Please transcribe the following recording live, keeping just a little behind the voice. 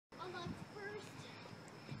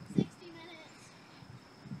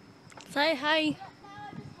Say hi.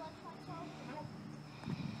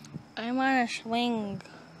 I'm on a swing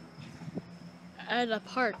at a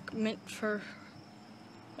park meant for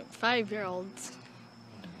 5-year-olds.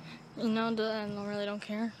 You know, I really don't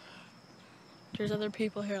care. There's other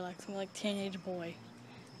people here, like some teenage boy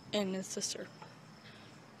and his sister,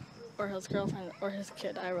 or his girlfriend, or his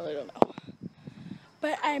kid. I really don't know.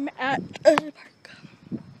 But I'm at a park.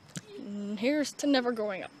 And here's to never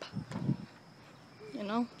growing up. You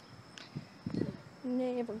know,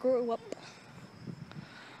 never grew up.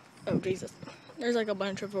 Oh Jesus! There's a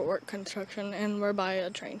bunch of work construction, and we're by a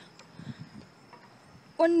train.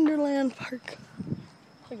 Wonderland Park.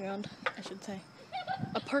 Playground, I should say.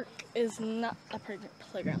 A park is not a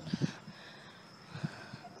playground.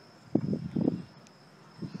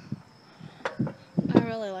 I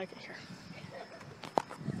really like it here.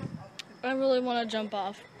 I really want to jump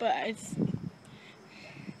off, but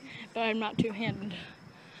I'm not two-handed.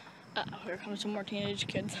 Here comes some more teenage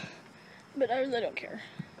kids. But I really don't care.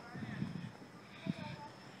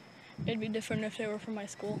 It'd be different if they were from my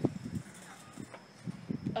school.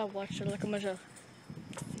 Oh, well, actually, like a bunch of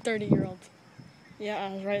 30-year-olds. Yeah,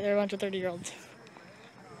 I was right. They're a bunch of 30-year-olds.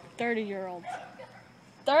 30-year-olds.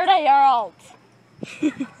 30-year-olds!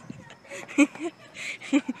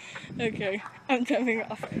 Okay, I'm jumping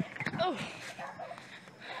off. Oh.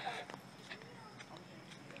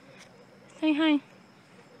 Say hi.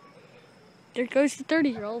 There goes the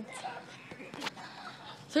 30-year-olds.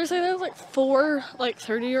 Seriously, there's 4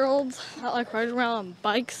 30-year-olds that ride around on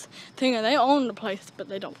bikes thinking they own the place, but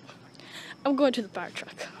they don't. I'm going to the fire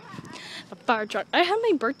truck. The fire truck. I had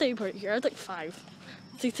my birthday party here. I was 5.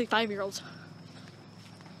 It's 5-year-olds.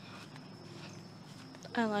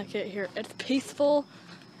 I like it here. It's peaceful.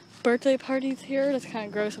 Birthday parties here. That's kind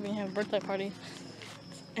of gross when you have a birthday party.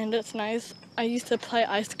 And it's nice. I used to play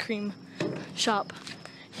ice cream shop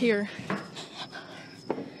here.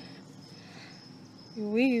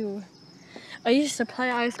 Woo. I used to play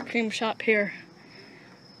ice cream shop here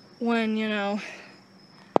when,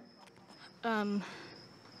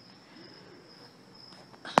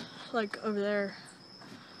 over there.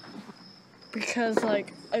 Because, I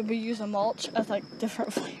would use a mulch as,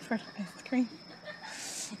 different flavored ice cream.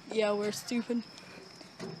 Yeah, we're stupid.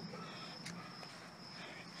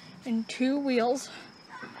 And 2 wheels.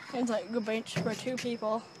 It's a bench for 2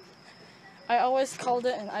 people. I always called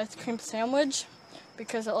it an ice cream sandwich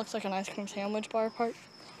because it looks like an ice cream sandwich bar part.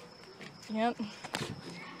 Yep.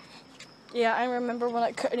 Yeah, I remember when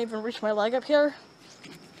I couldn't even reach my leg up here.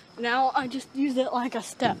 Now I just use it like a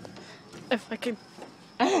step. If I could.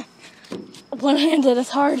 One-handed is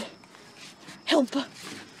hard. Help.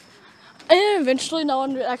 And eventually no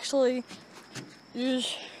one would actually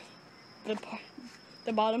use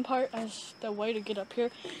the bottom part as the way to get up here.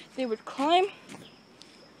 They would climb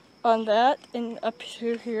on that and up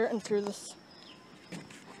to here and through this.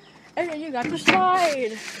 And then you got the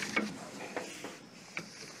slide.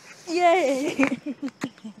 Yay!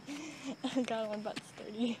 I got one about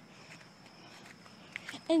 30.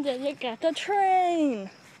 And then you got the train,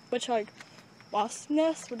 which wasp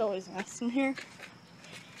nests would always nest in here.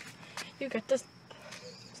 You got this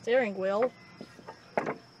steering wheel.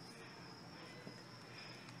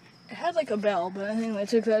 It had a bell, but I think they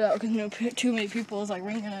took that out because too many people was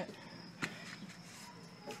ringing it.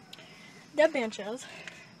 That benches.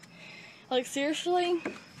 Seriously,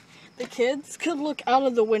 the kids could look out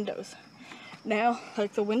of the windows. Now,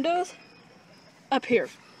 the windows up here.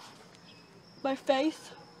 My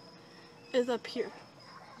face is up here.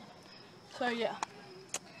 So yeah,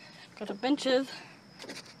 got the benches.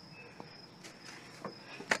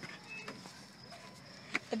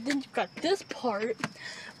 And then you've got this part,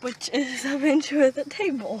 which is a bench with a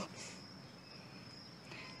table.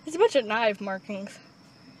 It's a bunch of knife markings.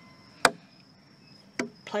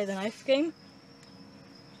 Play the knife game.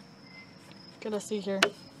 Gotta see here.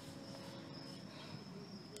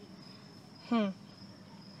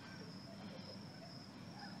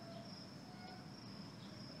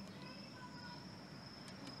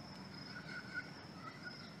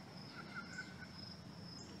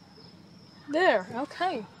 There,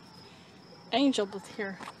 okay. Angel was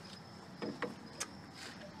here.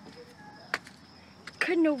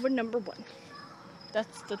 Canova number 1.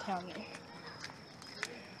 That's the town name.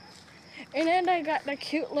 And then I got the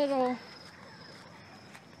cute little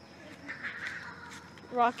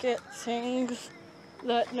rocket things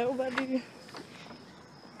that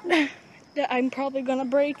that I'm probably gonna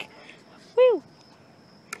break. Woo!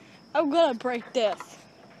 I'm gonna break this.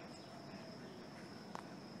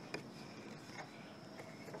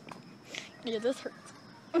 Yeah, this hurts.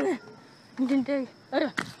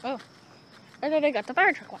 Oh. And then I got the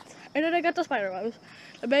fire truck ones. And then I got the spider webs.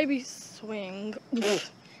 The baby swing. The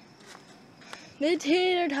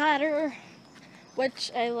teeter-totter,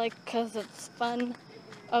 which I like because it's fun,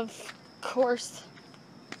 of course.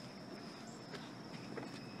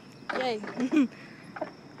 Yay.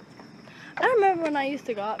 I remember when I used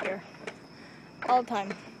to go out here all the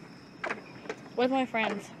time with my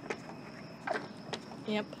friends.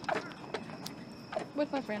 Yep.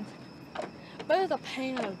 With my friends. But it was a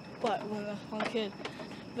pain in the butt when I was one kid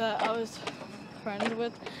that I was friends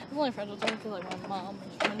with. I was only friends with him because like my mom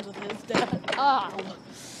was friends with his dad. Ah,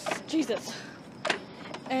 Jesus.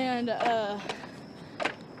 And yeah,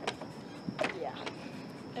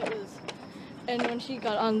 it was. And when she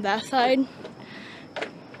got on that side,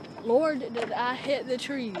 Lord, did I hit the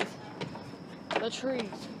trees. The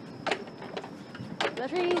trees. The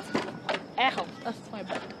trees. Ow, that's my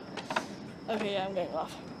butt. Okay, yeah, I'm getting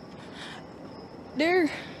off. There.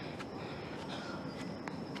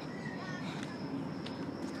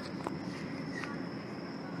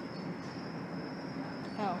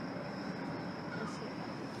 Oh. Let's see.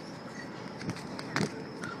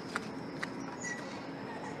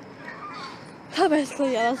 So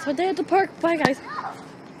basically, yeah, that's what they at the park. Bye, guys.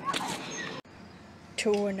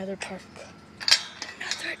 To another park.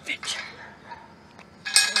 Another adventure.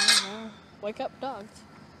 Wake up, dogs.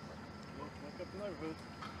 Wake up the neighborhood.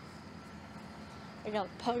 I got a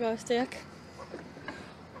pogo stick.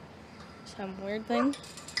 Some weird thing.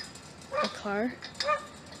 A car.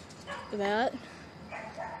 That.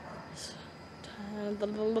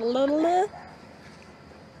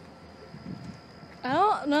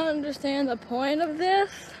 I don't understand the point of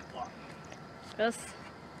this. It's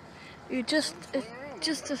just,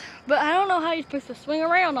 but I don't know how you're supposed to swing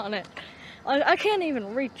around on it. Like, I can't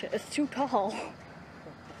even reach it. It's too tall.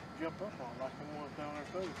 Jump up on like the ones down there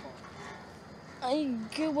Cody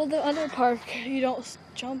Farm. Well, the other park, you don't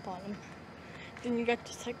jump on them. Then you got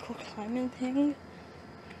this like cool climbing thing.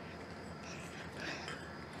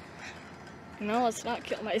 No, let's not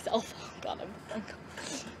kill myself. God,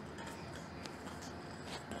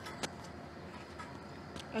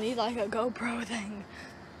 I need like a GoPro thing.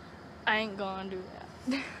 I ain't gonna do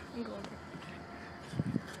that. I'm going to.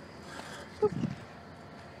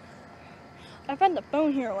 I found the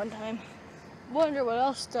phone here one time. Wonder what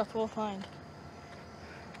else stuff we'll find.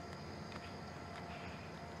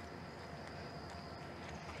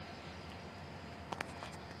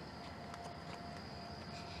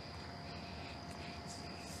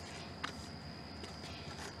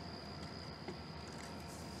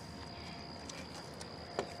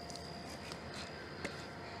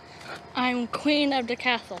 I'm queen of the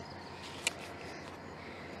castle.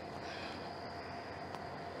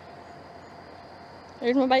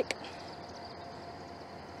 There's my bike.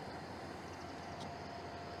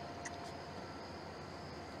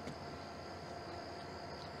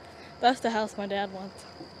 That's the house my dad wants.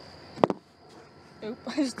 Oop,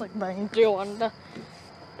 I just like banged through on the.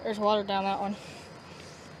 There's water down that one.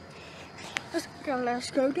 Let's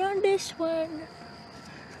go down this one.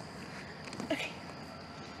 Okay.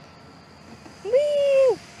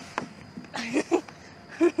 Woo!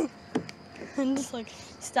 And just like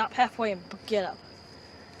stop halfway and get up.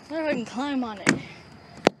 I wonder if I can climb on it.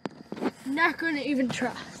 Not gonna even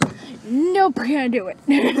try. Nope, gonna do it.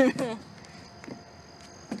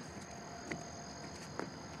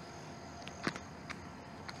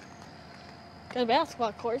 Got a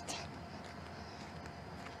basketball court.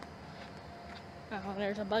 Oh,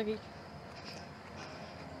 there's a buggy.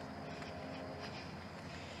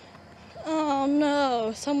 Oh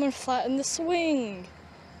no, someone flattened the swing.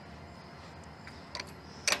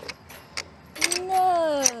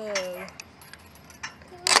 No.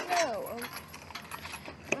 No.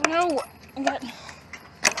 No. I got.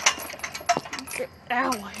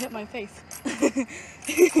 Ow, I hit my face.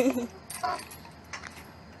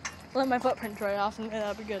 Let my footprint dry off and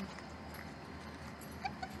that'll be good.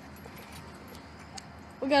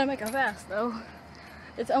 We gotta make it fast though.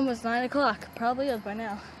 It's almost 9 o'clock. Probably is by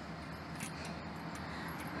now.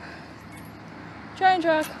 Train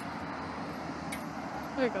truck.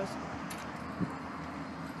 There it goes.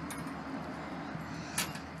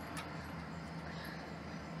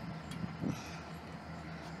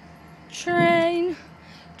 Train,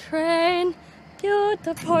 train,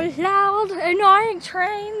 beautiful, loud, annoying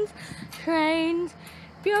trains, trains,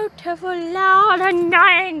 beautiful, loud,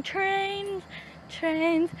 annoying trains,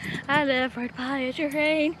 trains. I live right by a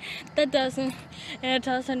train that doesn't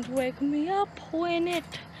wake me up when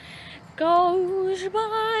it goes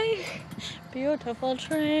by. Beautiful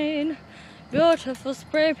train, beautiful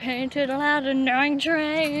spray painted, loud, annoying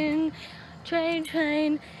train. Train,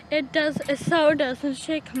 train, it so doesn't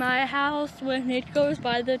shake my house when it goes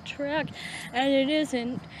by the track, and it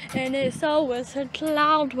isn't, and it so isn't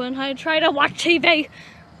loud when I try to watch TV.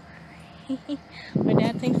 My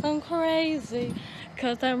dad thinks I'm crazy,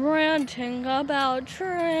 'cause I'm ranting about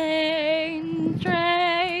trains,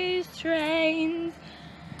 trains, trains,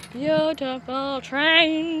 beautiful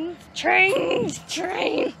trains, trains,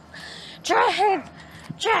 trains, trains,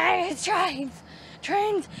 trains, trains.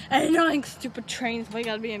 Trains and annoying stupid trains. Why you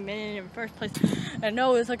gotta be a minute in the first place? I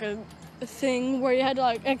know it's like a thing where you had to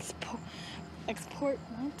like export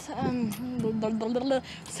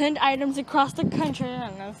send items across the country,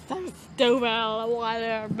 and that's so stupid. Why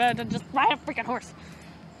they're better just ride a freaking horse.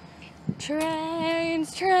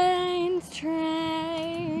 Trains, trains,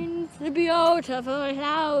 trains, the beautiful,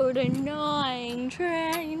 loud, annoying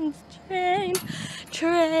trains, trains,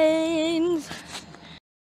 trains.